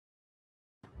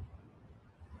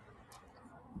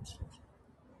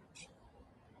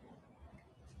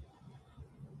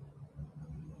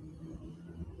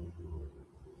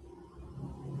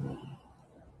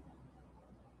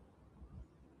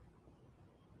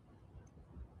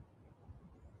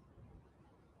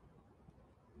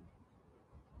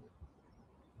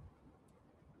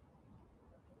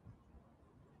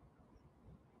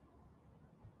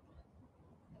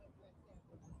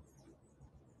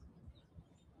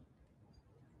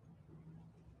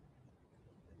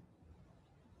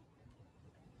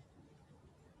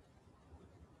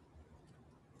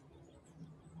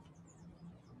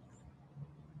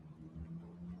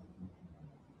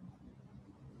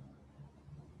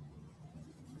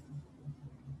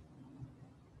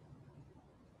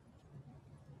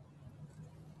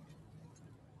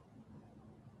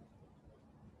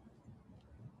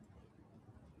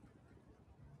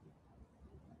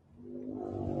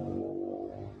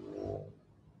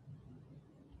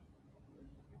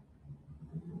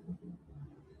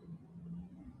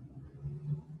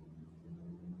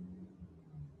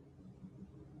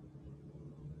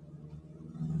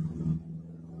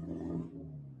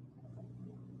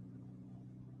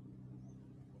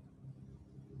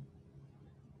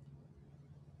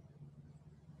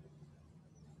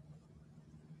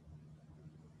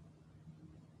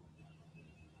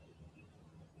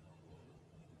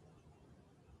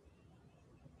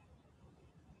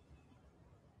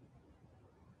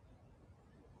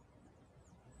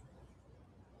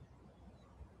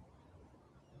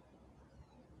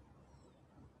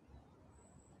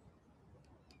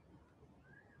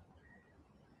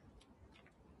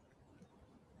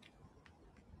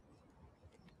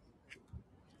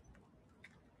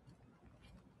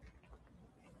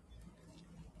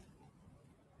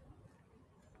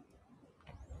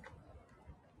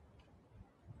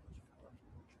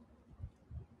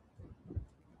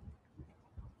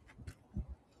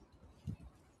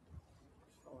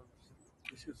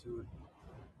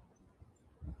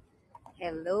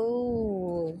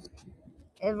Hello,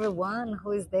 everyone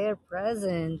who is there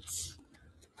present.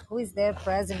 Who is there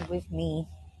present with me?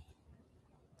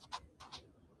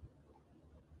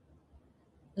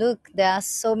 Look, there are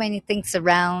so many things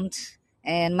around,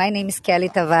 and my name is Kelly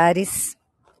Tavares.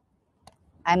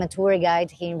 I'm a tour guide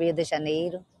here in Rio de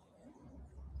Janeiro,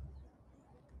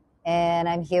 and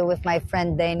I'm here with my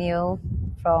friend Daniel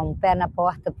from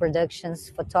Porta Productions,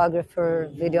 photographer,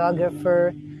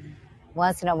 videographer.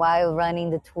 Once in a while,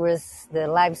 running the tours, the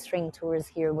live stream tours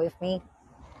here with me.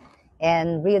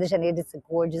 And Rio de Janeiro is a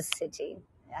gorgeous city.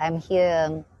 I'm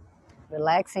here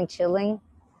relaxing, chilling,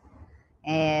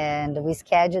 and we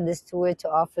scheduled this tour to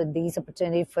offer this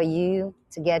opportunity for you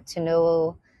to get to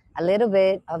know a little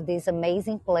bit of this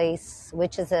amazing place,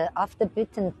 which is a off the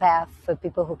beaten path for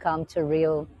people who come to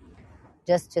Rio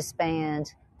just to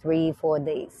spend 3-4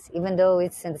 days, even though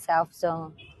it's in the South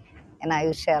Zone. And I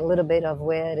will share a little bit of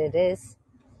where it is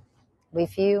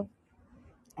with you.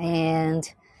 And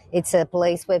it's a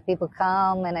place where people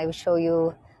come, and I will show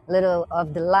you a little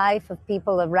of the life of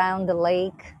people around the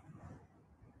lake,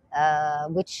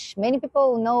 which many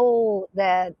people know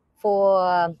that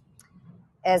for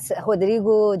as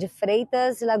Rodrigo de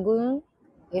Freitas Lagoon,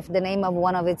 with the name of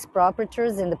one of its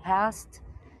proprietors in the past.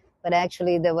 But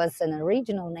actually there was an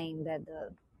original name that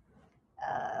the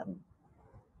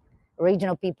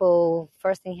original people,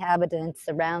 first inhabitants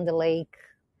around the lake,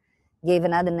 gave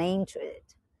another name to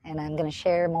it. And I'm going to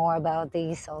share more about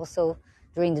these also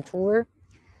during the tour.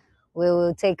 We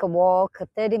will take a walk, a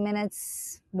 30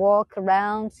 minutes walk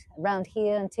around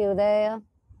here until there.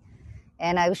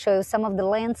 And I will show you some of the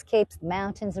landscapes,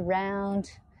 mountains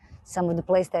around, some of the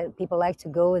places that people like to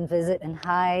go and visit and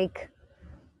hike,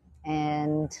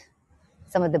 and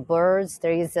some of the birds.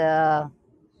 There is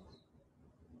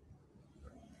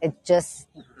it just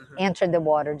entered the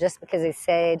water just because I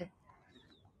said,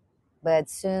 but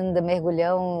soon the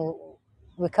mergulhão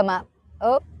will come up.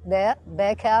 Oh, there,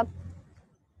 back up.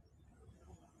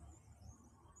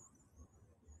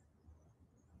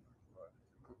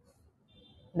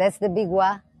 That's the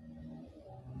biguá.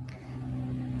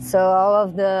 So all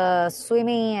of the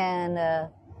swimming and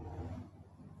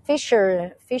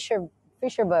fishermen's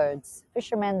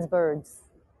birds.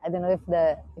 I don't know if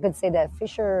you could say that,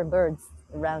 fisher birds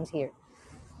around here.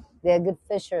 They're good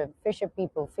fisher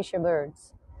people, fisher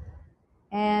birds.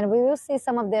 And we will see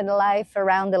some of their life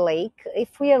around the lake.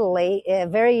 If we are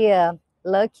very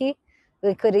lucky,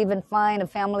 we could even find a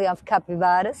family of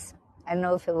capybaras. I don't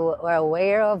know if you are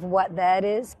aware of what that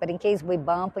is, but in case we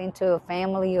bump into a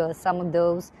family or some of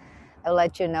those, I'll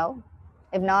let you know.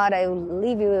 If not, I will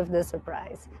leave you with the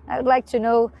surprise. I would like to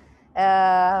know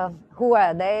who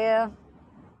are there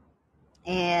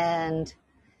and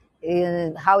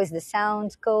how is the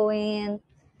sound going.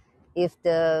 If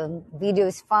the video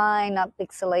is fine, not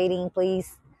pixelating,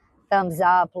 please thumbs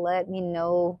up, let me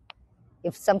know.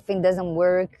 If something doesn't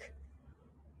work,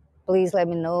 please let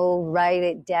me know, write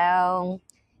it down,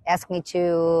 ask me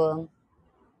to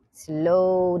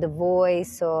slow the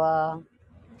voice or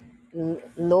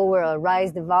lower or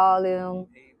rise the volume.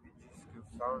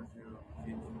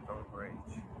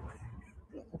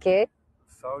 Okay?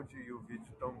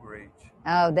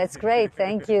 Oh, that's great.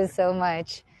 Thank you so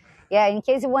much. Yeah, in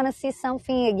case you want to see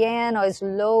something again or it's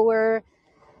lower,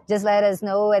 just let us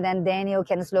know, and then Daniel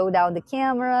can slow down the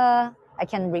camera. I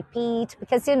can repeat,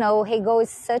 because, Heygo is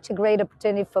such a great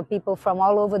opportunity for people from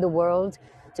all over the world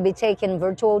to be taking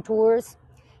virtual tours.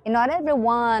 And not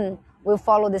everyone will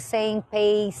follow the same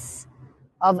pace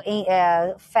of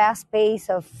fast pace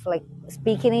of like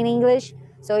speaking in English.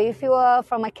 So if you are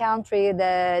from a country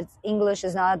that English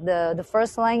is not the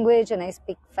first language and I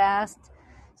speak fast,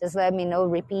 just let me know,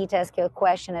 repeat, ask your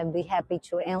question. I'd be happy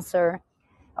to answer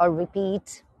or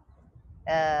repeat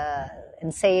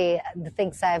and say the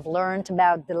things I've learned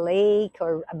about the lake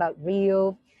or about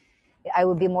Rio. I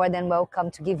would be more than welcome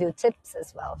to give you tips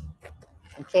as well.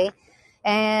 Okay.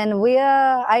 And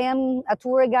I am a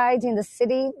tour guide in the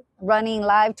city running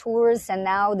live tours, and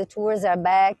now the tours are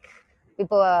back.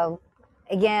 People are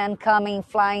again coming,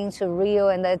 flying to Rio,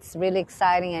 and that's really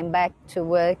exciting. I'm back to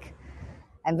work.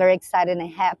 I'm very excited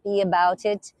and happy about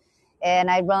it. And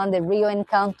I run the Rio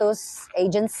EnCantos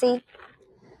agency.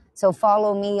 So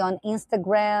follow me on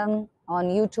Instagram, on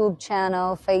YouTube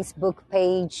channel, Facebook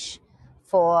page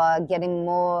for getting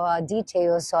more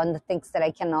details on the things that I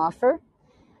can offer.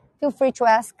 Feel free to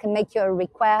ask and make your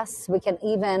requests. We can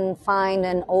even find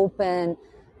an open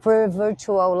for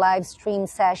virtual live stream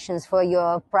sessions for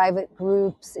your private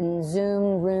groups in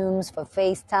Zoom rooms for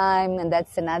FaceTime, and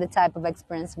that's another type of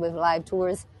experience with live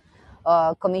tours.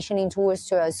 commissioning tours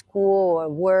to a school or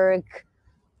work.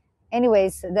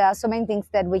 Anyways, there are so many things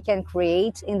that we can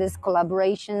create in these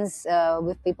collaborations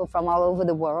with people from all over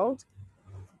the world.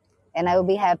 And I will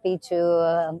be happy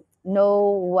to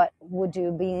know what would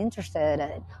you be interested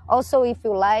in. Also, if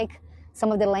you like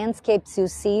some of the landscapes you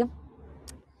see,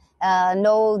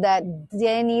 know that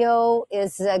Daniel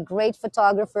is a great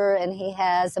photographer and he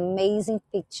has amazing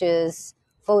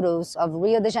photos of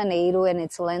Rio de Janeiro and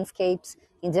its landscapes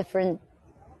in different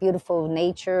beautiful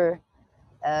nature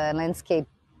landscape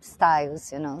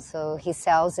styles, so he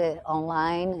sells it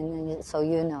online, and so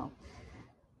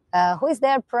who is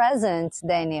there present,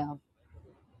 Daniel?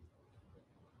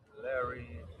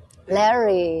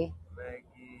 Larry.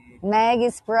 Meg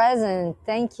is present,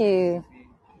 thank you.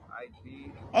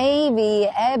 Abby,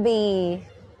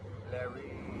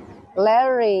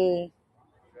 Larry,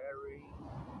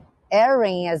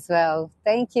 Erin as well.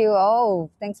 Thank you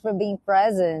all. Thanks for being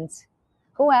present.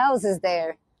 Who else is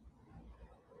there?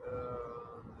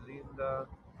 Linda,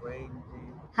 Wendy.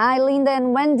 Hi, Linda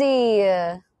and Wendy.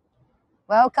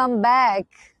 Welcome back.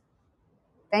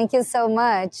 Thank you so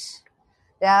much.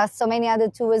 There are so many other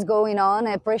tours going on.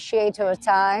 I appreciate your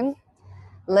time.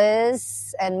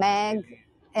 Liz and Meg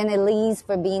and Elise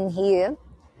for being here.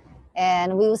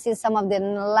 And we will see some of the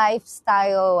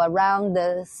lifestyle around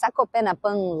the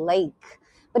Sacopenapã lake.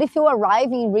 But if you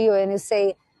arrive in Rio and you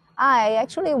say, I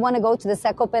actually want to go to the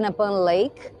Sacopenapã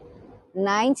lake,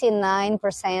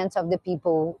 99% of the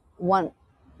people won't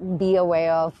be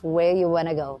aware of where you want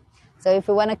to go. So if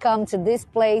you want to come to this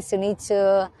place, you need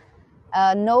to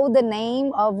know the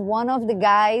name of one of the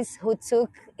guys who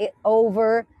took it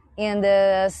over in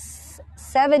the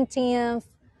 17th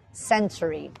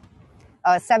century,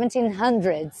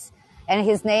 1700s. And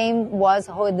his name was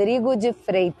Rodrigo de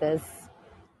Freitas.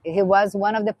 He was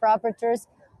one of the proprietors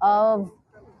of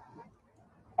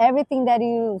everything that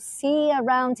you see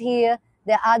around here,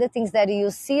 the other things that you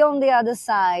see on the other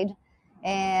side,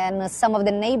 and some of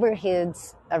the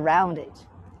neighborhoods around it.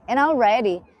 And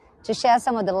already, to share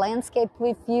some of the landscape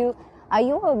with you, are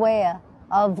you aware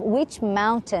of which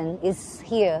mountain is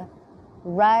here,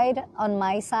 right on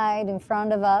my side in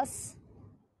front of us?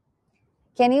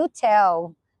 Can you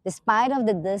tell, despite of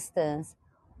the distance,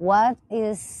 what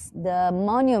is the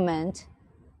monument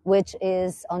which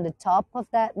is on the top of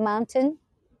that mountain?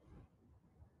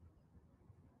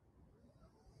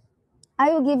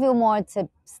 I will give you more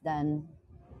tips then.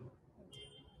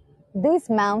 This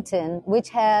mountain, which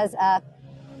has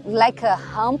like a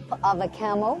hump of a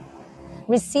camel,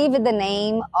 received the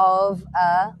name of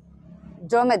a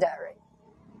dromedary.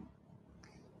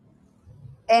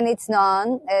 And it's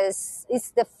known as,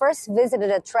 it's the first visited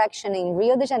attraction in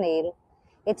Rio de Janeiro.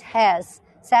 It has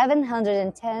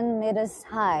 710 meters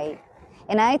high.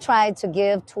 And I tried to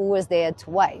give tours there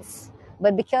twice.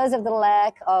 But because of the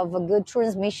lack of a good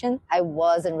transmission, I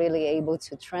wasn't really able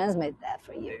to transmit that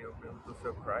for you.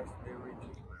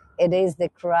 It is the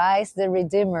Christ the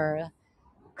Redeemer.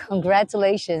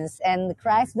 Congratulations. And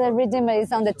Christ the Redeemer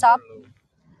is on the top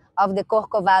of the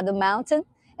Corcovado mountain.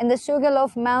 And the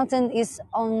Sugarloaf mountain is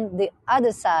on the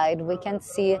other side. We can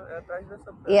see,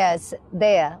 yes,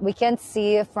 there. We can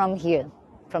see it from here,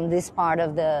 from this part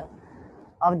of the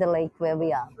lake where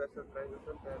we are.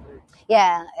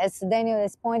 Yeah, as Daniel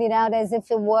has pointed out, as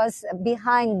if it was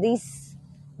behind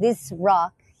this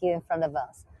rock here in front of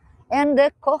us. And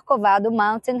the Corcovado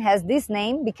mountain has this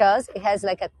name because it has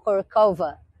like a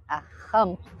corcova, a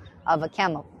hump of a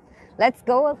camel. Let's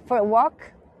go for a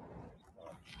walk.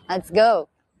 Let's go.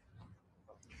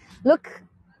 Look.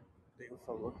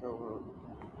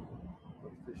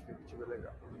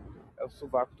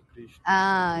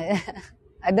 I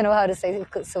don't know how to say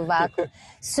sovaco.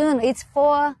 Soon, it's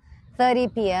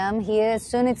 4:30 p.m. here.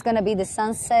 Soon it's going to be the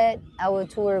sunset. Our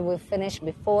tour will finish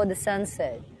before the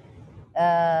sunset.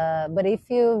 But if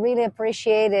you really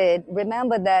appreciate it,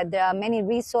 remember that there are many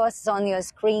resources on your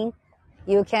screen.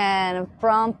 You can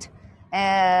prompt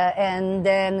and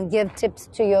then give tips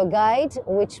to your guide,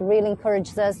 which really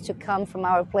encourages us to come from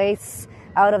our place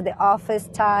out of the office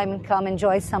time and come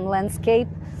enjoy some landscape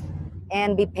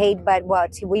and be paid by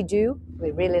what we do.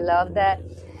 We really love that.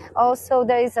 Also,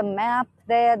 there is a map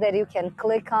there that you can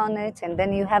click on it, and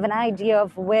then you have an idea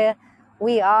of where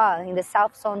we are in the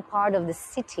south zone part of the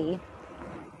city.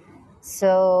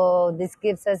 So this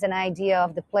gives us an idea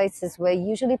of the places where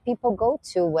usually people go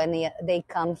to when they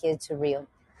come here to Rio.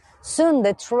 Soon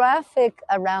the traffic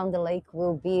around the lake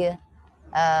will be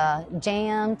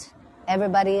jammed.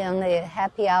 Everybody on the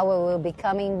happy hour will be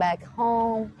coming back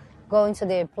home, going to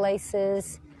their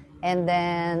places, and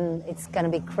then it's going to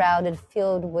be crowded,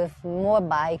 filled with more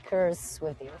bikers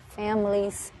with their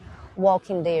families,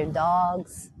 walking their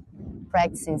dogs,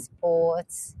 practicing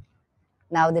sports.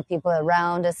 Now the people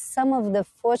around us, some of the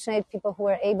fortunate people who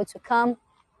are able to come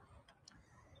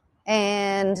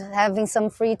and having some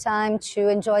free time to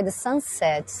enjoy the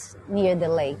sunset near the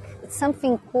lake. It's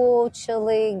something cool,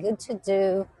 chilly, good to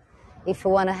do if you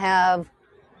want to have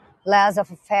less of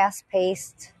a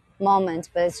fast-paced moment,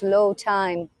 but it's low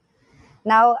time.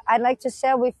 Now, I'd like to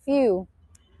share with you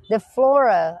the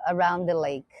flora around the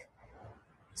lake.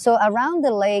 So around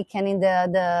the lake and in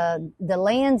the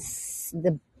lands,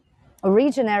 the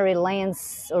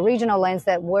original lands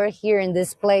that were here in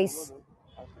this place,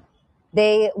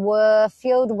 they were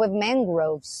filled with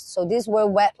mangroves. So these were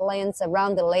wetlands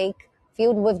around the lake,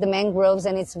 filled with the mangroves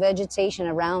and its vegetation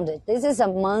around it. This is a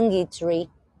mangue tree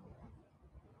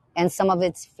and some of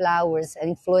its flowers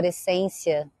and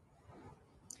inflorescencia.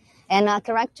 And a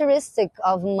characteristic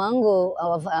of mangue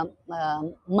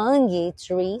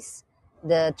trees,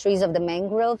 the trees of the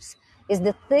mangroves, is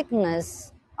the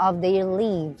thickness of their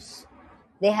leaves.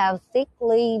 They have thick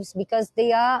leaves because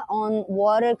they are on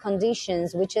water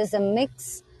conditions, which is a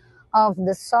mix of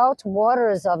the salt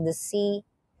waters of the sea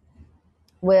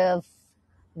with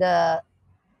the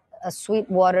sweet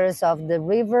waters of the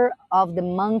river of the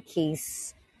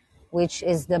monkeys, which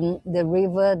is the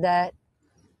river that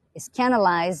is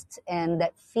canalized and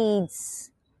that feeds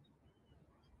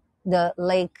the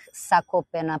lake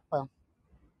Sacopenapã.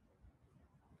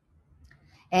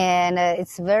 And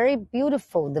it's very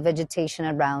beautiful, the vegetation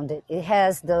around it. It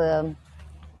has the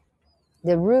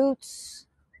roots,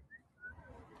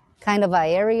 kind of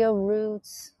aerial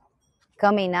roots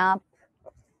coming up,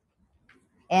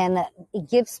 and it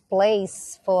gives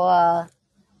place for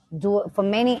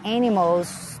many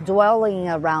animals dwelling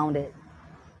around it.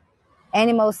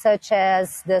 Animals such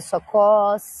as the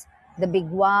socors, the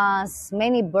biguas,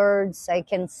 many birds. I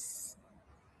can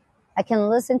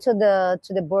listen to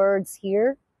the birds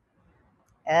here.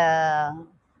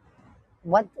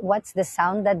 What's the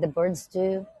sound that the birds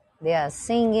do? They are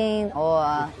singing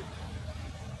or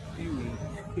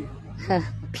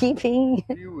peeping,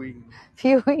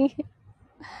 pewing.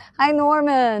 Hi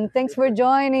Norman, thanks for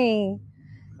joining.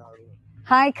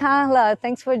 Hi Carla,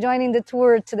 thanks for joining the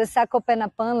tour to the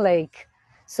Sacopenapã Lake.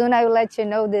 Soon I will let you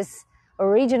know this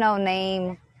original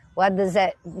name. What does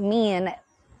that mean?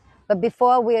 But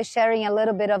before, we are sharing a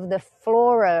little bit of the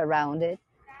flora around it,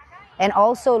 and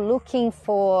also looking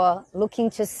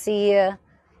to see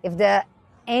if there are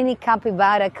any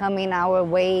capybara coming our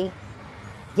way,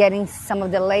 getting some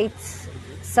of the late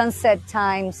sunset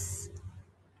times.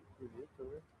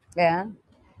 Yeah.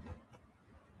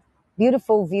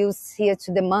 Beautiful views here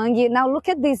to the mangue. Now look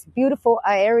at these beautiful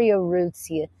aerial roots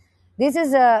here. This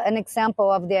is an example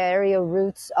of the aerial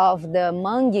roots of the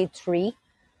mangue tree.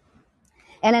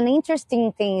 And an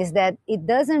interesting thing is that it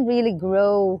doesn't really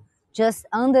grow just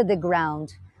under the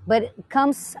ground, but it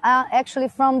comes actually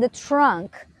from the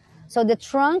trunk. So the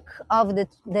trunk of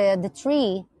the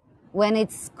tree, when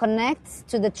it connects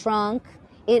to the trunk,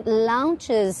 it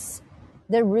launches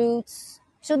the roots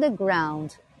to the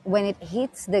ground. When it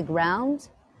hits the ground,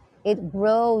 it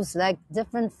grows like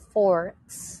different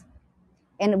forks,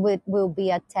 and it will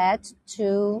be attached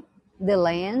to the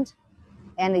land.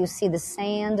 And you see the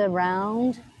sand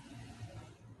around,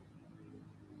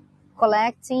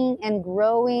 collecting and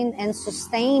growing and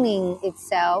sustaining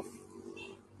itself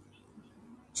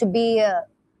to be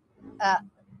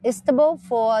stable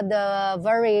for the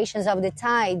variations of the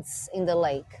tides in the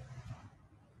lake.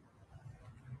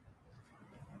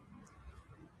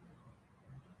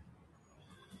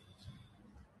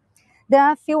 There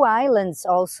are a few islands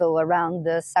also around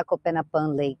the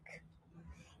Sacopenapã Lake.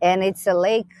 And it's a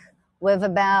lake with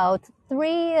about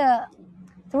 3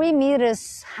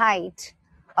 meters height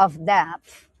of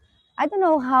depth. I don't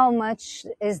know how much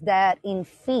is that in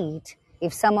feet.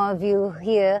 If some of you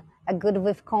here are good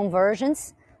with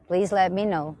conversions, please let me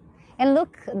know. And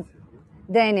look,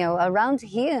 Daniel, around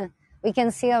here, we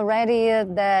can see already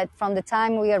that from the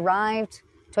time we arrived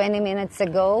 20 minutes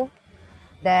ago,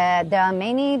 that there are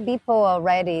many people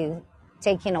already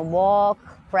taking a walk,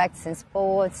 practicing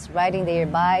sports, riding their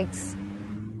bikes.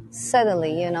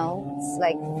 Suddenly, it's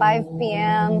like 5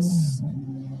 p.m.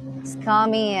 It's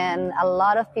coming, and a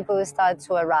lot of people will start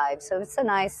to arrive. So it's a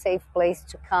nice, safe place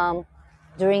to come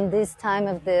during this time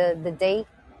of the day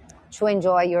to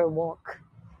enjoy your walk.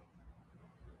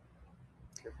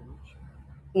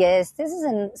 Yes, this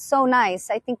is so nice.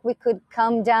 I think we could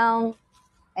come down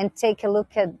and take a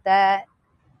look at that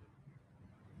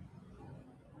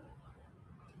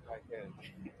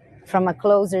from a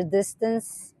closer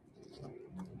distance.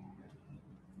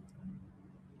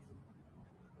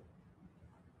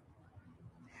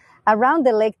 Around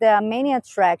the lake, there are many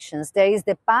attractions. There is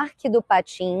the Parque do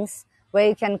Patins, where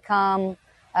you can come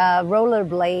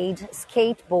rollerblade,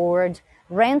 skateboard,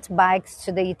 rent bikes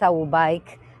to the Itaú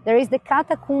bike. There is the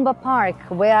Catacumba Park,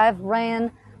 where I've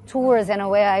ran tours and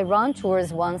where I run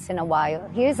tours once in a while.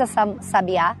 Here's a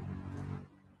sabiá.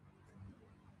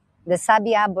 The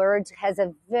sabiá bird has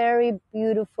a very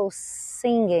beautiful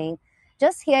singing.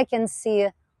 Just here I can see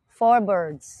 4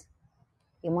 birds.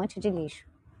 E monte de lixo.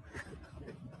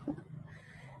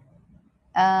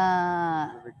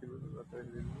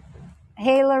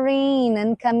 Hey, Lorene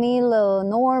and Camilo,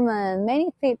 Norman,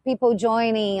 many people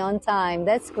joining on time.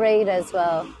 That's great as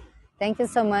well. Thank you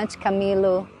so much,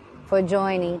 Camilo, for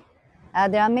joining.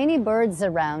 There are many birds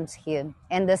around here,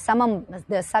 and the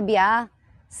sabiá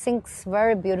sings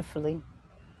very beautifully.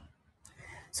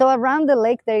 So around the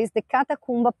lake, there is the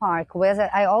Catacumba Park, where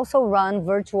I also run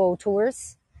virtual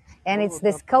tours, and it's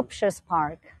the Sculptures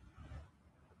Park,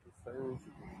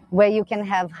 where you can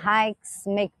have hikes,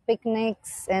 make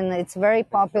picnics, and it's very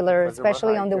popular,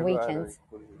 especially on the weekends.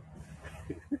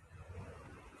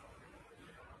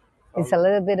 It's a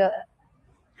little bit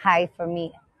high for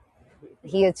me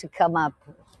here to come up.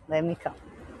 Let me come.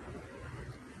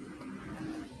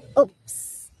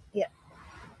 Oops. Yeah.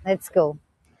 Let's go.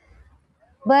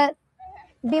 But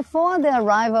before the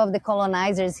arrival of the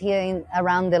colonizers here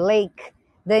around the lake,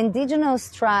 the indigenous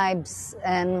tribes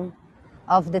and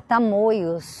of the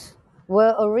Tamoios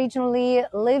were originally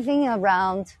living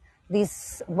around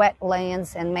these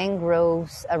wetlands and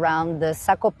mangroves around the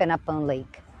Sacopenapã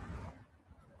lake.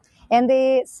 And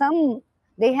they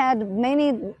had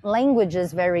many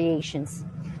languages variations,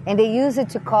 and they used it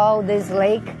to call this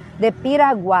lake the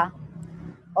Piraguá,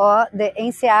 or the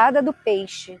Enseada do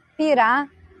Peixe. Pirá,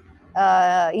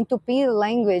 in Tupi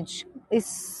language,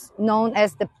 is known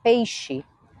as the peixe,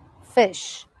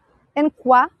 fish, and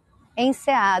Quá,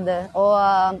 enseada, or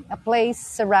a place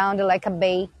surrounded like a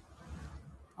bay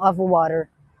of water.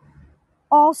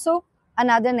 Also,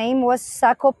 another name was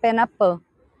Sacopenapã,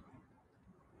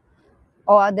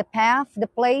 or the path, the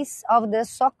place of the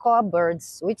socó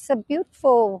birds, which is a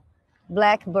beautiful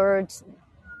black bird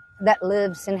that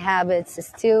lives, inhabits,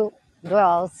 still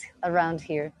dwells around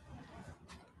here.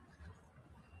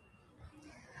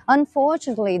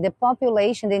 Unfortunately, the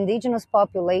population, the indigenous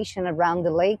population around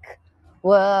the lake,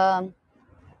 were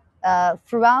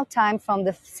throughout time from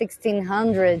the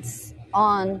 1600s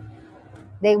on,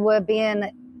 they were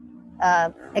being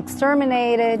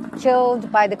exterminated,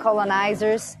 killed by the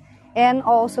colonizers, and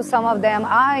also some of them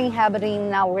are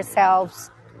inhabiting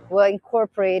ourselves, were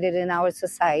incorporated in our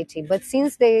society. But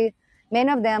since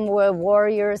many of them were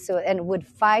warriors and would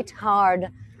fight hard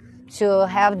to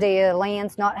have their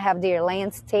lands, not have their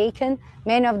lands taken,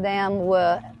 many of them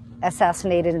were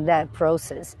assassinated in that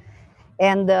process.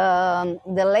 And the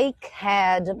lake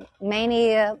had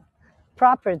many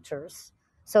proprietors.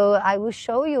 So I will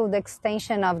show you the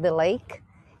extension of the lake,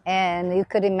 and you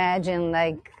could imagine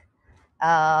like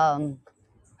the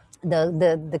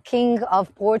king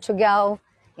of Portugal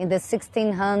in the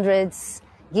 1600s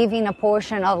giving a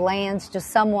portion of land to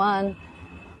someone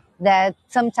that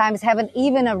sometimes haven't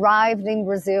even arrived in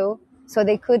Brazil, so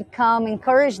they could come,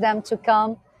 encourage them to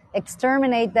come,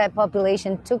 exterminate that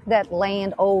population, took that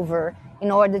land over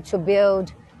in order to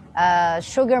build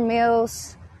sugar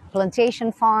mills,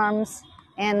 plantation farms,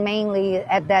 and mainly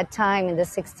at that time in the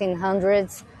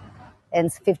 1600s and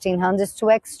 1500s to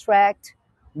extract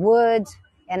wood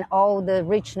and all the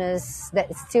richness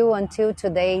that still until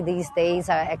today, these days,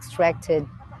 are extracted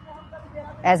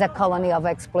as a colony of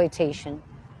exploitation.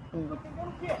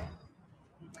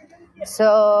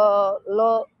 So,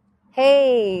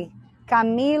 hey,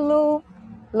 Camilo,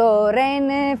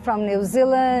 Lorene from New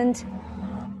Zealand,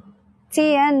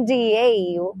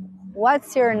 TNDA,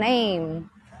 what's your name?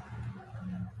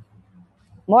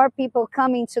 More people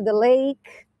coming to the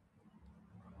lake,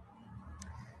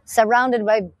 surrounded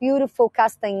by beautiful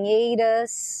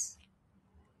castanheiras.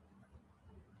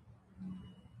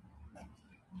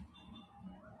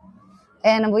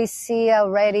 And we see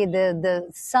already the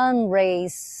sun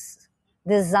rays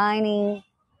designing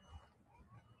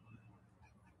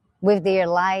with their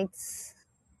lights,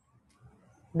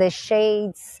 the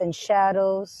shades and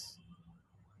shadows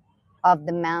of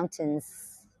the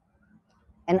mountains.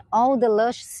 And all the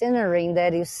lush scenery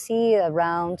that you see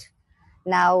around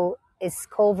now is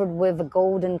covered with a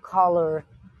golden color.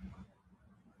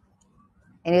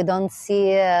 And you don't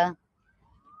see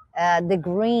the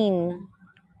green.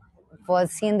 For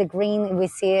seeing the green, we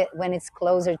see it when it's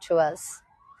closer to us.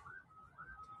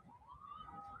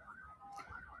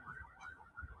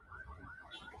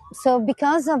 So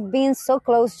because of being so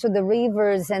close to the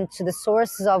rivers and to the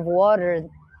sources of water,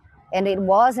 and it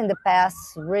was in the past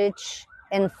rich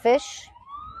in fish,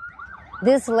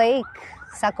 this lake,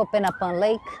 Sacopenapã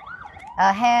Lake,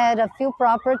 had a few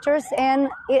proprietors, and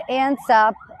it ends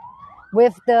up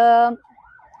with the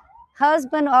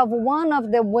husband of one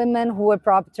of the women who were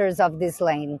proprietors of this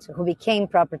land, who became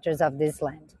proprietors of this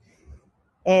land.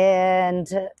 And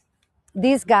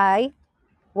this guy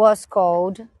was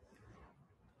called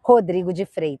Rodrigo de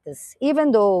Freitas.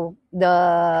 Even though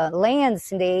the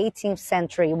lands in the 18th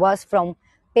century was from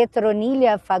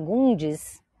Petronília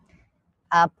Fagundes,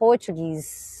 a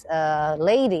Portuguese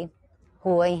lady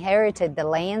who inherited the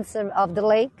lands of the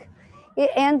lake,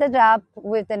 it ended up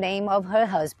with the name of her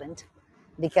husband,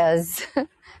 because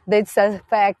that's a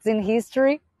fact in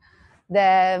history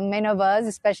that many of us,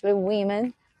 especially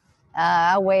women,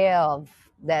 are aware of.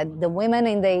 That the women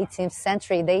in the 18th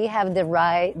century, they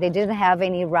didn't have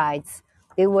any rights.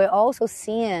 They were also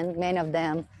seen, many of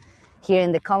them here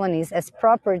in the colonies, as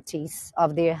properties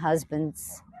of their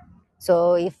husbands.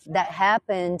 So if that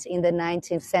happened in the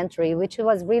 19th century, which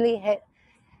was really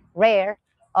rare,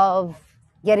 of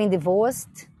getting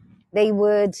divorced, they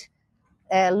would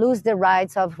lose the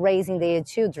rights of raising their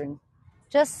children.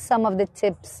 Just some of the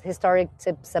historic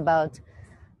tips about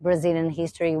Brazilian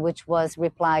history, which was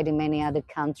replied in many other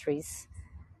countries.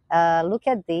 Look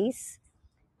at this.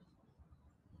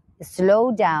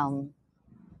 Slow down.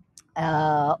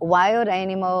 Wild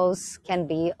animals can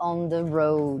be on the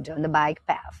road, on the bike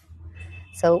path.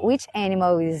 So which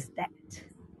animal is that?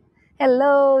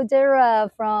 Hello,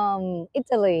 Dara from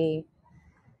Italy.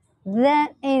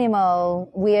 That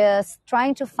animal, we're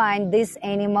trying to find this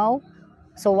animal.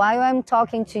 So while I'm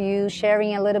talking to you,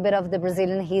 sharing a little bit of the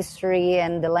Brazilian history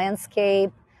and the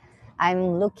landscape,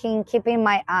 I'm keeping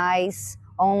my eyes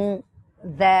on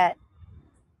that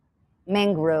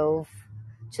mangrove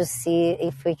to see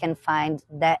if we can find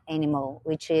that animal,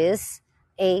 which is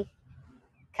a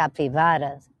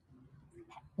capivara.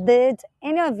 Have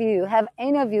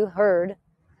any of you heard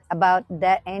about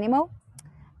that animal?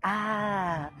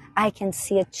 I can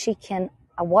see a chicken,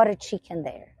 a water chicken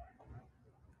there,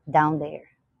 down there.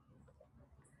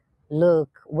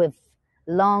 Look, with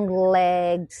long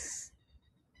legs,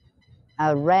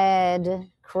 a red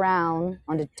crown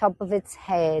on the top of its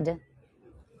head.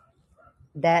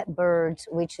 That bird,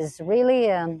 which is really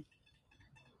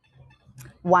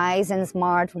wise and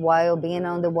smart while being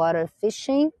on the water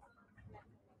fishing,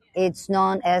 it's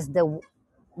known as the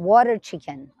water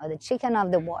chicken, or the chicken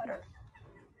of the water.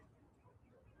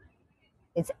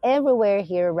 It's everywhere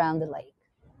here around the lake.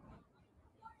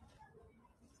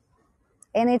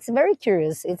 And it's very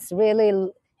curious. It's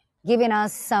really giving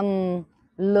us some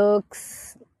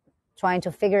looks, trying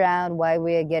to figure out why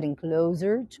we are getting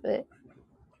closer to it.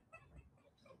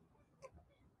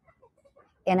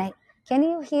 And can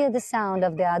you hear the sound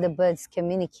of the other birds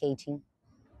communicating?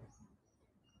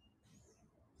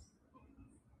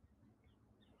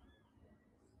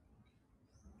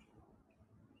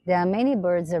 There are many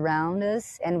birds around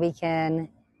us, and we can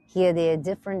hear their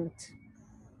different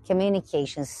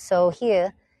communications. So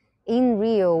here in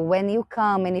Rio, when you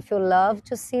come, and if you love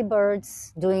to see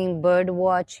birds, doing bird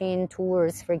watching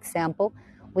tours, for example,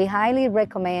 we highly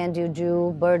recommend you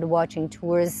do bird watching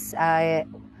tours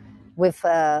with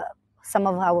some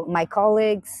of my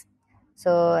colleagues.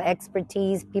 So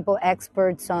people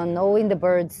experts on knowing the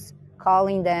birds,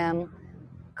 calling them,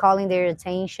 calling their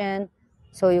attention.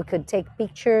 So you could take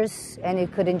pictures and you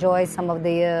could enjoy some of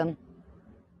the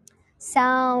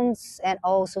sounds, and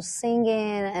also singing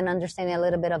and understanding a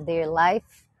little bit of their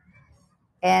life.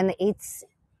 And it's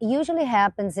usually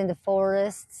happens in the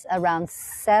forests around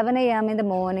 7 a.m. in the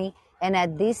morning, and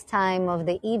at this time of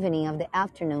the evening, of the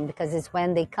afternoon, because it's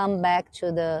when they come back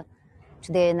to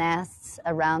their nests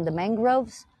around the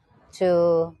mangroves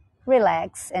to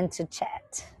relax and to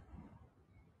chat.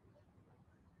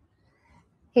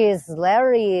 Here's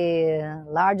Larry,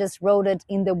 largest rodent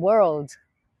in the world.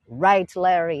 Right,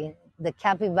 Larry, the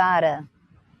capybara.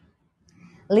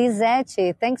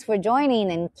 Lizette, thanks for joining,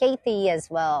 and Katie as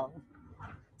well.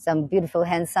 Some beautiful,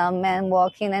 handsome men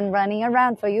walking and running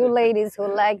around. For you ladies who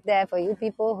like that, for you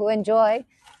people who enjoy,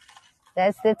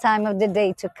 that's the time of the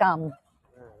day to come.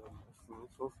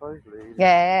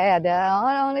 Yeah, they're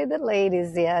only the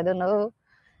ladies. Yeah, I don't know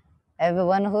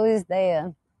everyone who is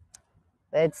there.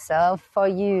 It's all for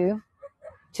you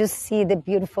to see the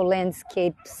beautiful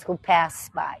landscapes who pass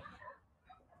by.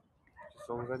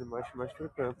 São os animais que mais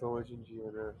frequentam hoje em dia,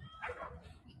 né?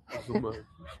 Os humanos.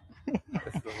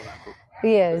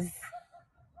 Yes.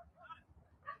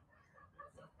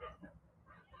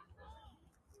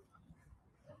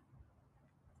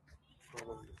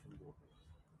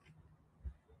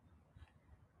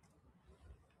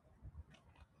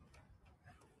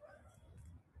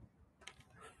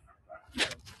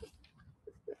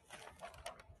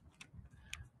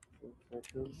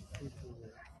 Eu não sei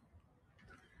também.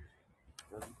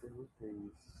 Eu não perguntei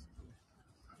isso.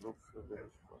 Não soube a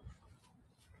resposta.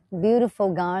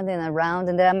 Beautiful garden around,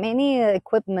 and there are many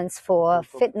equipments for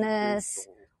fitness.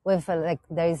 With like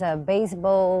there is a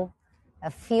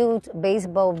field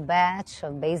baseball batch,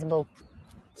 a baseball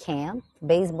camp,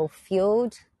 baseball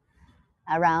field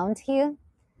around here.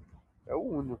 É o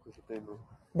único que tem no.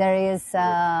 There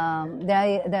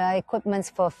are equipments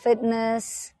for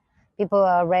fitness. People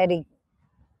are already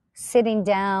sitting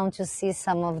down to see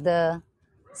some of the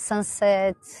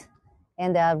sunset,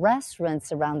 and there are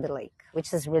restaurants around the lake,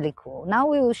 which is really cool. Now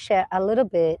we will share a little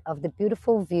bit of the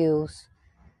beautiful views.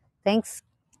 Thanks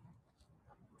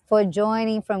for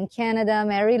joining from Canada,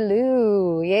 Mary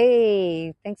Lou.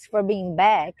 Yay! Thanks for being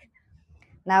back.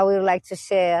 Now we would like to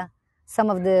share some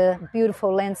of the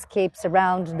beautiful landscapes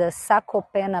around the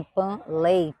Sacopenapã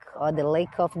Lake, or the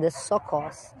Lake of the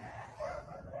Socos.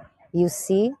 You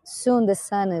see, soon the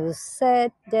sun will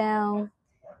set down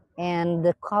and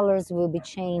the colors will be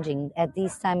changing. At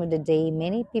this time of the day,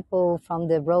 many people from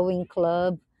the rowing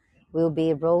club will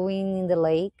be rowing in the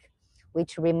lake,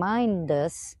 which remind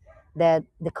us that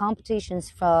the competitions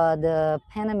for the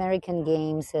Pan American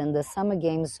Games and the Summer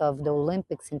Games of the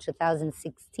Olympics in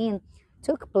 2016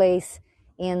 took place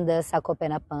in the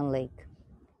Sacopenapã Lake.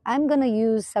 I'm going to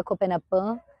use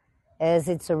Sacopenapã as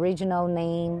its original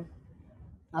name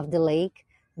of the lake,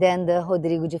 than the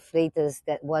Rodrigo de Freitas,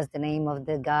 that was the name of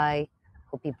the guy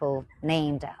who people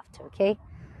named after, okay?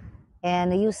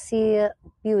 And you see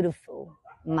beautiful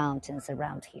mountains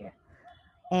around here.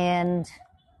 And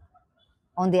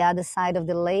on the other side of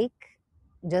the lake,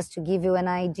 just to give you an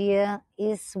idea,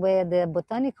 is where the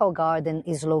botanical garden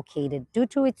is located. Due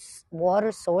to its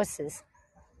water sources,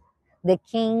 the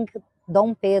King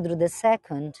Dom Pedro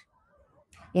II,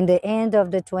 in the end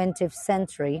of the 20th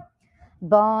century,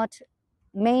 bought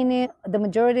the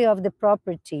majority of the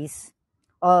properties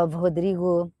of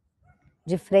Rodrigo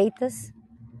de Freitas,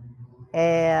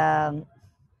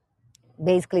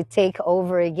 basically take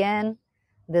over again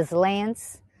these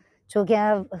lands to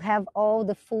have all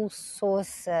the full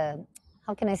source,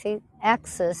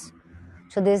 access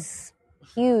to these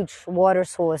huge water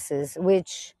sources,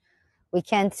 which we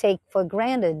can't take for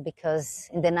granted because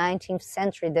in the 19th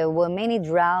century there were many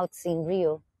droughts in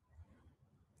Rio.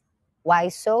 Why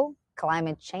so?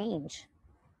 Climate change.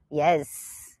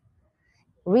 Yes.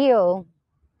 Rio.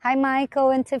 Hi,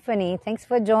 Michael and Tiffany. Thanks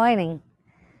for joining.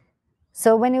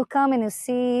 So when you come and you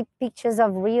see pictures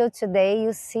of Rio today,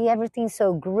 you see everything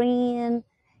so green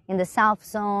in the South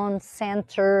Zone,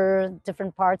 center,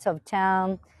 different parts of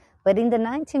town. But in the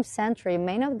 19th century,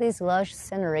 many of this lush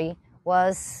scenery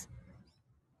was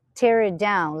teared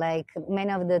down. Like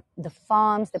many of the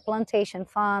farms, the plantation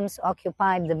farms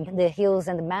occupied the hills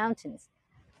and the mountains.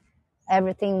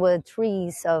 Everything were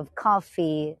trees of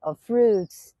coffee, of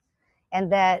fruits, and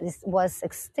that was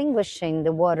extinguishing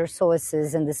the water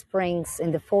sources and the springs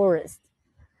in the forest.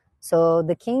 So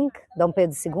the king, Dom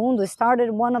Pedro II,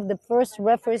 started one of the first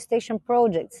reforestation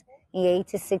projects in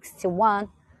 1861,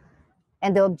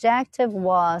 and the objective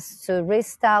was to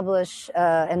reestablish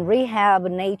and rehab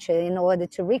nature in order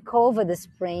to recover the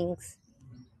springs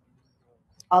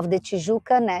of the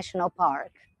Tijuca National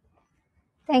Park.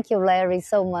 Thank you, Larry,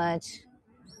 so much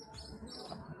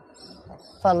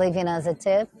for leaving us a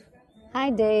tip. Hi,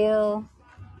 Dale.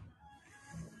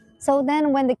 So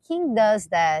then when the king does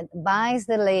that, buys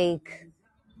the lake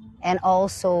and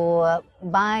also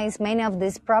buys many of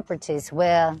these properties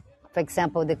where, for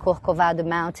example, the Corcovado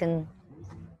Mountain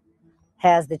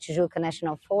has the Tijuca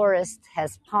National Forest,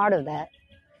 has part of that.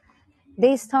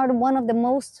 They started one of the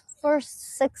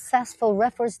first successful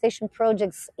reforestation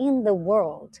projects in the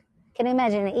world. Can you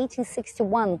imagine in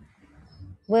 1861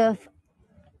 with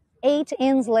 8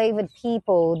 enslaved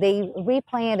people, they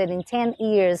replanted in 10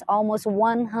 years almost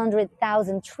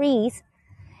 100,000 trees.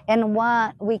 And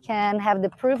what we can have the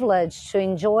privilege to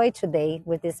enjoy today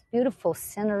with this beautiful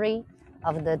scenery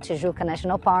of the Tijuca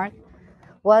National Park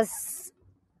was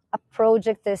a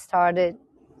project that started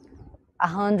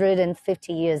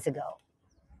 150 years ago.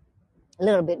 A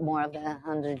little bit more than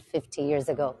 150 years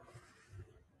ago.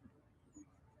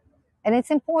 And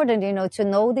it's important, to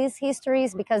know these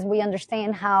histories because we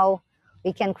understand how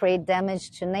we can create damage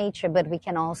to nature, but we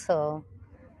can also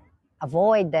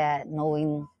avoid that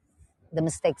knowing the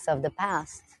mistakes of the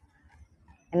past.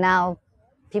 And now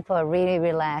people are really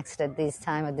relaxed at this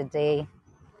time of the day.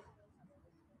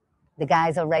 The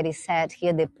guys already set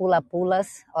here the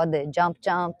pula-pulas or the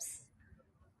jumps,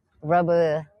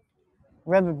 rubber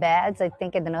beds. I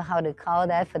think, I don't know how to call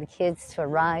that, for the kids to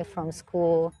arrive from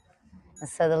school and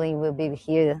suddenly we'll be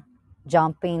here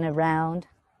jumping around.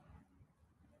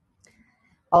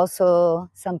 Also,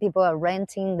 some people are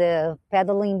renting the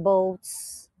paddling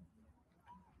boats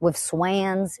with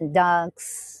swans and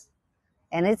ducks.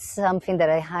 And it's something that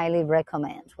I highly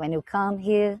recommend. When you come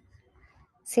here,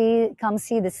 come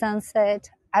see the sunset,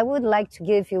 I would like to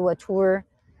give you a tour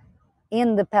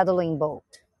in the paddling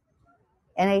boat.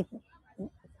 And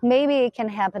maybe it can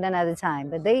happen another time,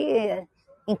 but they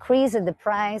increased the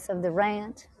price of the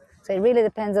rent. So it really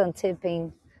depends on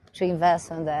tipping to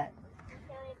invest on that.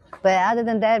 But other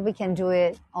than that, we can do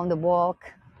it on the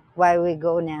walk while we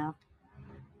go now.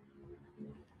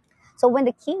 So when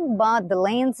the king bought the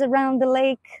lands around the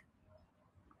lake,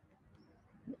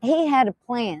 he had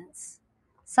plans,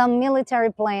 some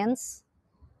military plans.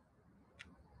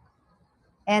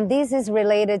 And this is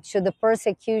related to the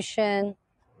persecution.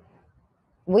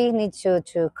 We need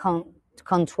to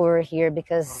contour here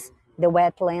because the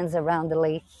wetlands around the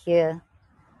lake here,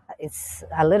 it's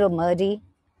a little muddy.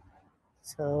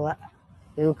 So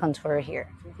we will contour here.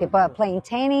 People are playing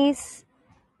tennis.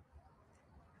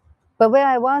 But where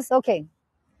I was, okay.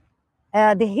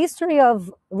 The history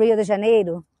of Rio de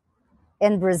Janeiro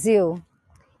and Brazil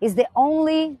is the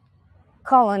only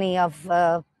colony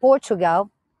of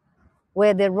Portugal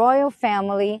where the royal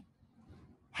family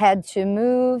had to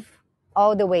move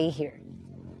all the way here.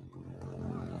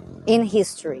 In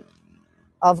history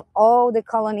of all the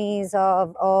colonies,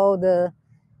 of all the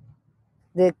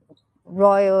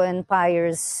royal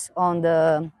empires on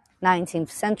the 19th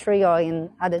century or in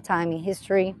other time in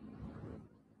history.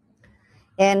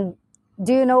 And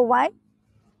do you know why?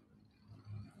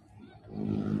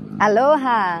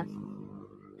 Aloha.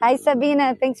 Hi,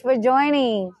 Sabina. Thanks for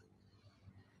joining.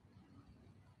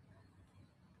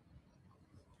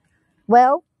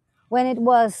 Well, when it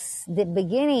was the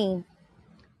beginning,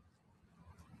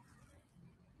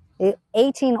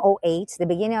 1808, the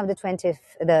beginning of the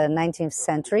 19th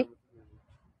century.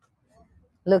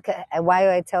 Look at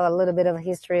why I tell a little bit of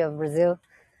history of Brazil.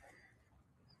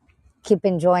 Keep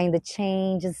enjoying the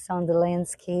changes on the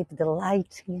landscape, the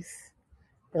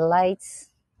lights.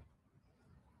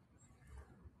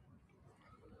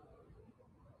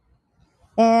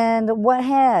 And what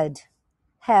had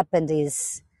happened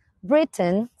is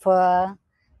Britain, for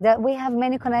that we have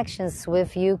many connections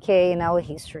with UK in our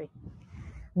history.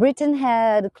 Britain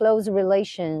had close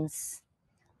relations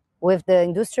with the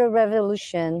Industrial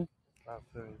Revolution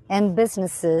and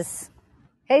businesses.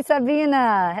 Hey,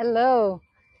 Sabina, hello.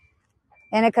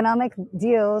 And economic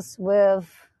deals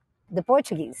with the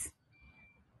Portuguese.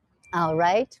 All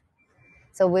right.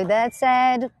 So with that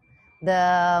said,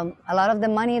 a lot of the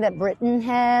money that Britain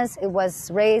has, it was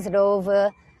raised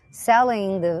over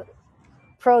selling the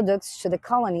products to the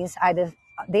colonies, either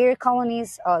their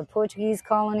colonies or Portuguese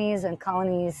colonies and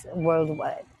colonies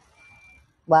worldwide.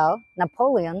 Well,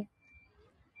 Napoleon,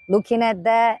 looking at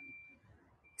that,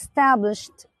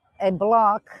 established a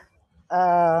block,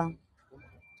 a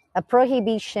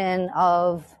prohibition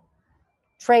of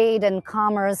trade and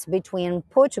commerce between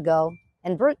Portugal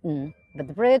and Britain. But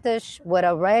the British were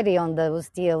already on those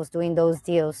deals, doing those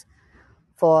deals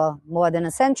for more than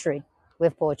a century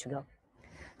with Portugal.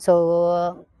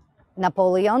 So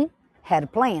Napoleon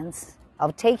had plans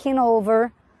of taking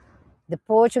over the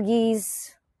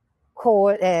Portuguese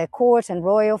court and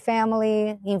royal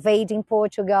family, invading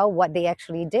Portugal, what they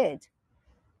actually did.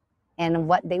 And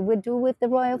what they would do with the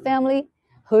royal family,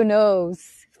 who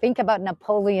knows? Think about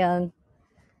Napoleon.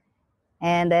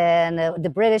 And then the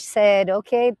British said,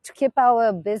 okay, to keep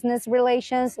our business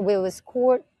relations, we will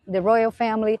escort the royal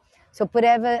family. So put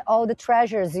all the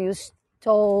treasures you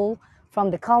stole from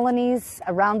the colonies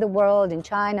around the world, in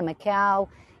China, Macau,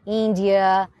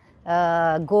 India,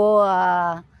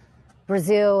 Goa,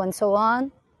 Brazil, and so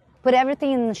on. Put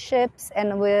everything in ships,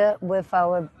 and with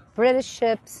our British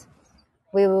ships,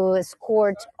 we will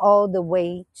escort all the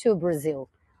way to Brazil.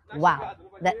 Wow,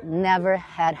 that never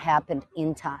had happened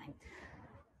in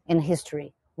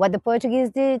history. What the Portuguese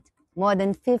did, more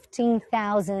than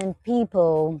 15,000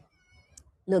 people,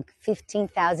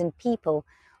 15,000 people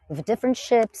with different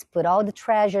ships, put all the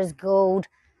treasures, gold,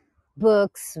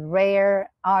 books, rare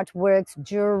artworks,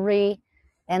 jewelry,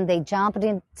 and they jumped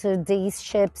into these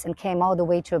ships and came all the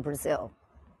way to Brazil.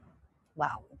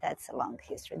 Wow, that's a long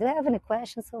history. Do I have any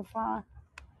questions so far?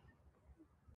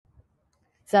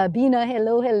 Sabina,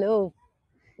 hello.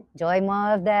 Enjoy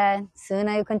more of that. Soon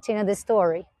I will continue the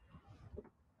story.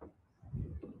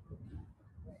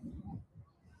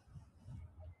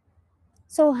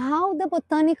 So how the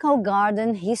botanical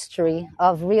garden history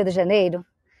of Rio de Janeiro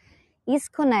is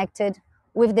connected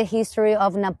with the history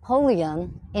of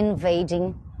Napoleon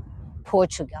invading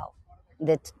Portugal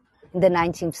in the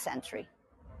 19th century.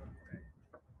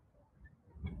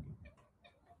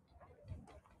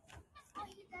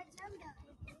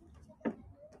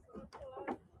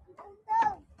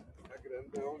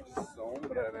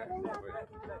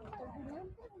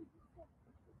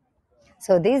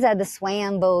 So these are the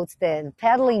swam boats, the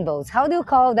paddling boats. How do you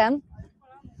call them?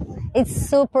 It's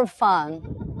super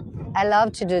fun. I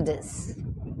love to do this.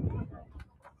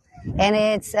 And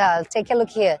it's, take a look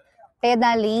here,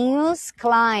 Pedalinhos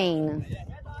Klein.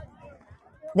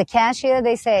 The cashier,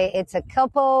 they say it's a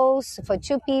couples for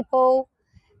two people,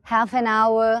 half an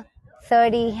hour,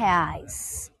 30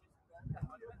 reais.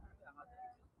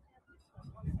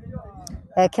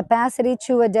 Capacity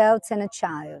two adults and a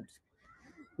child.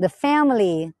 The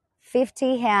family,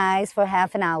 50 reais for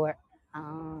half an hour.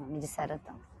 Me disseram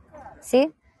então. See?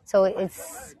 So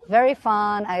it's very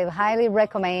fun. I highly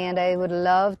recommend. I would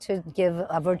love to give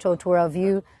a virtual tour of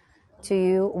you to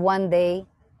you one day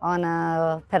on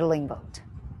a paddling boat.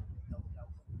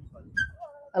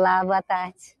 Olá, boa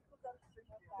tarde.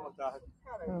 Boa tarde.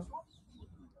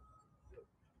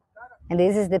 And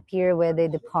this is the pier where they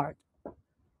depart.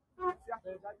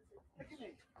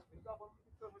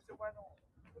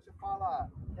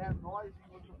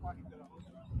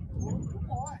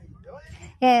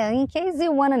 Yeah, in case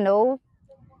you want to know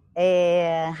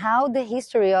how the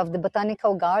history of the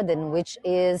botanical garden, which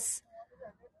is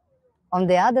on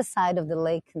the other side of the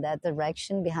lake, in that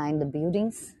direction behind the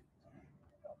buildings,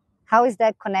 how is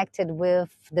that connected with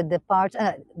the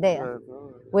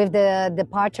with the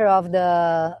departure of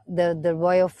the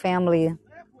royal family,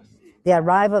 the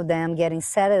arrival of them getting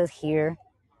settled here,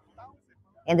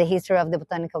 and the history of the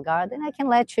botanical garden? I can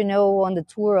let you know on the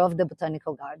tour of the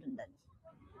botanical garden then.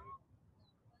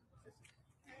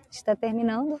 Está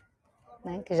terminando,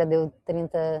 né? Que já deu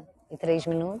 33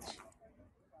 minutos.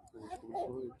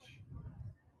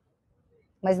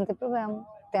 Mas não tem problema.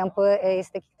 O tempo é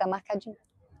esse daqui que está marcadinho.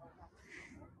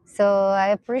 So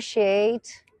I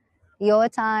appreciate your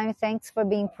time. Thanks for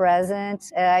being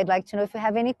present. I'd like to know if you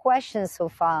have any questions so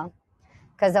far,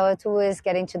 because our tour is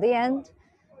getting to the end.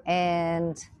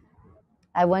 And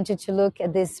I want you to look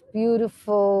at this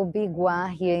beautiful big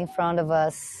one here in front of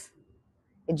us.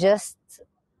 It just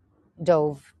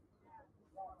dove.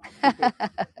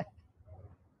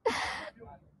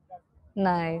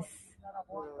 Nice.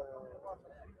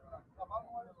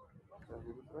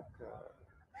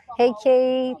 Hey,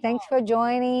 Kay, thanks for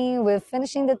joining. We're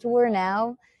finishing the tour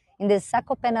now in the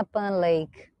Sacopenapã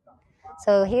Lake.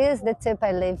 So here's the tip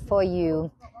I leave for you.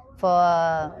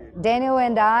 For Daniel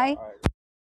and I,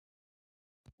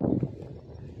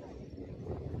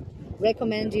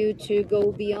 recommend you to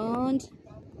go beyond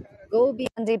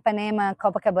Ipanema,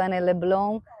 Copacabana, and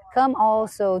Leblon. Come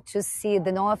also to see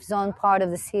the North Zone part of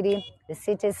the city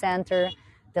center,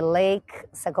 the lake,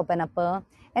 Sacopenapã,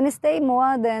 and stay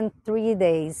more than 3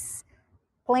 days.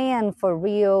 Plan for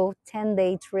Rio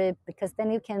 10-day trip, because then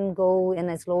you can go in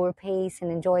a slower pace and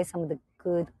enjoy some of the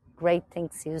great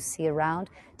things you see around.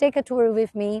 Take a tour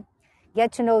with me.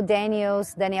 Get to know Daniel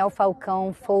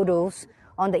Falcão photos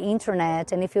on the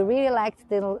internet. And if you really like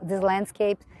this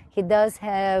landscape, he does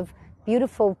have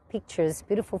beautiful pictures,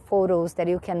 beautiful photos that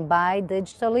you can buy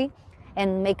digitally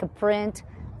and make a print,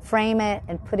 frame it,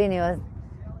 and put in your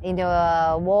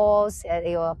walls at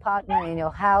your apartment, in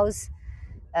your house,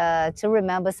 to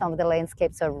remember some of the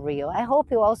landscapes of Rio. I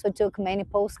hope you also took many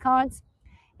postcards.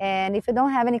 And if you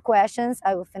don't have any questions,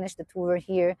 I will finish the tour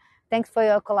here. Thanks for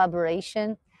your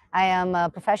collaboration. I am a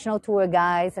professional tour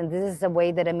guide, and this is a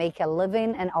way that I make a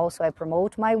living, and also I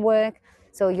promote my work.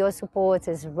 So your support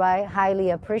is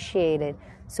highly appreciated.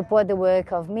 Support the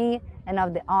work of me and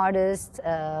of the artist,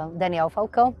 Daniel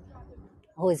Falcão,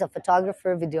 who is a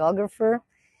photographer, videographer,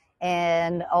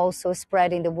 and also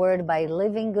spreading the word by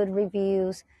leaving good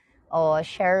reviews or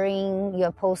sharing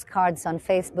your postcards on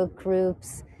Facebook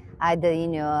groups, either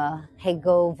in your Hey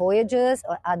Go Voyages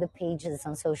or other pages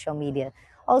on social media.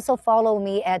 Also follow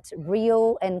me at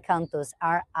Rio EnCantos,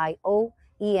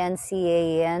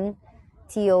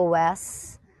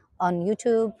 RioEnCantos on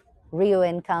YouTube, Rio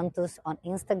EnCantos on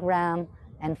Instagram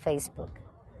and Facebook.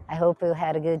 I hope you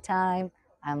had a good time.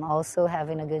 I'm also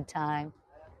having a good time.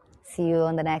 See you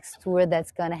on the next tour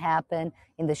that's going to happen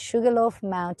in the Sugarloaf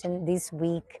Mountain this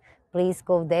week. Please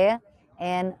go there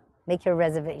and make your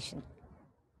reservation.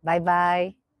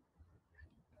 Bye-bye.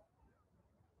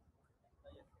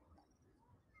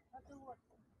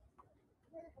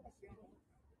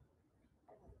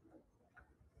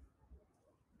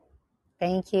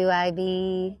 Thank you,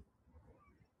 Ivy.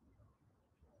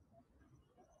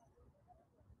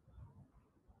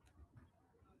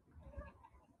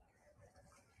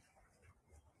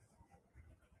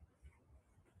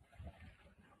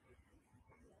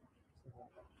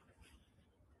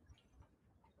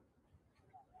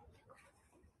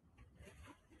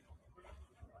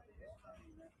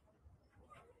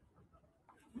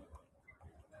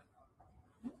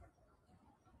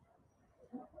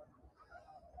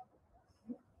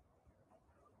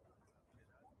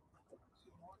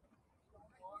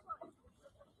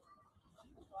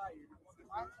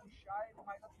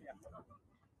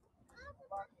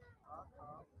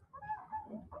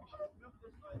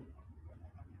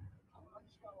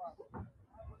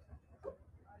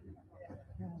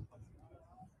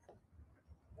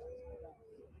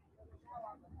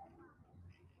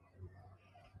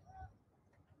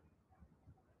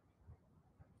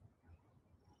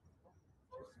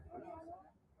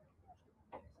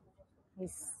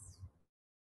 Isso.